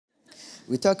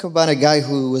We talk about a guy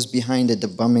who was behind the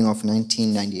bombing of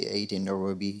 1998 in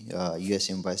Nairobi, U.S.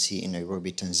 Embassy in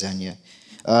Nairobi, Tanzania.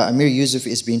 Amir Yusuf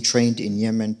is being trained in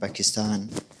Yemen, Pakistan,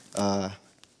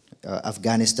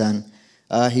 Afghanistan.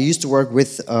 He used to work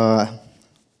with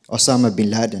Osama bin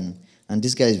Laden, and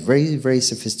this guy is very, very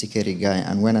sophisticated guy.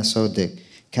 And when I saw the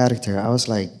character, I was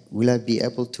like, will I be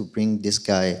able to bring this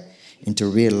guy into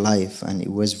real life? And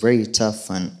it was very tough,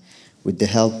 and with the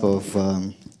help of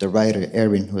the writer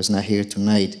Erin, who is not here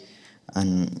tonight,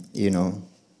 and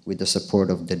with the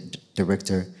support of the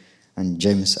director and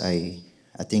James, I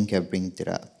think I bring it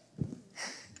up.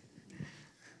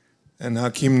 And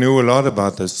Hakeem knew a lot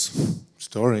about this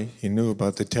story. He knew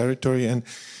about the territory, and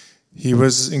he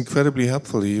was incredibly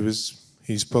helpful.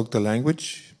 He spoke the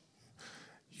language.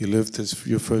 You lived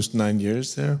your first 9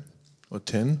 years there, or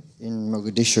 10? In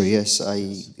Mogadishu, yes.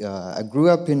 I grew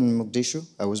up in Mogadishu.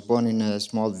 I was born in a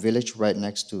small village right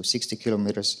next to 60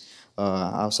 kilometers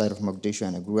outside of Mogadishu,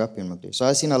 and I grew up in Mogadishu. So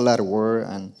I've seen a lot of war,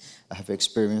 and I have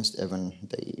experienced even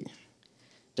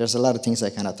there's a lot of things I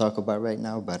cannot talk about right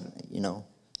now, but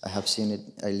I have seen it.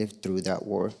 I lived through that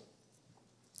war.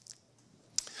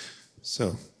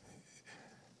 So,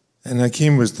 and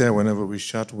Hakeem was there whenever we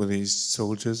shot with these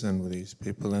soldiers and with these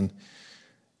people, and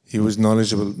he was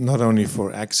knowledgeable not only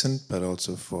for accent, but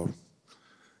also for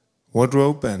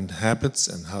wardrobe and habits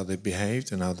and how they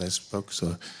behaved and how they spoke.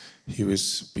 So he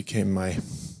became my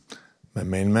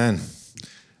main man,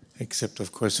 except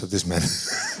of course for this man.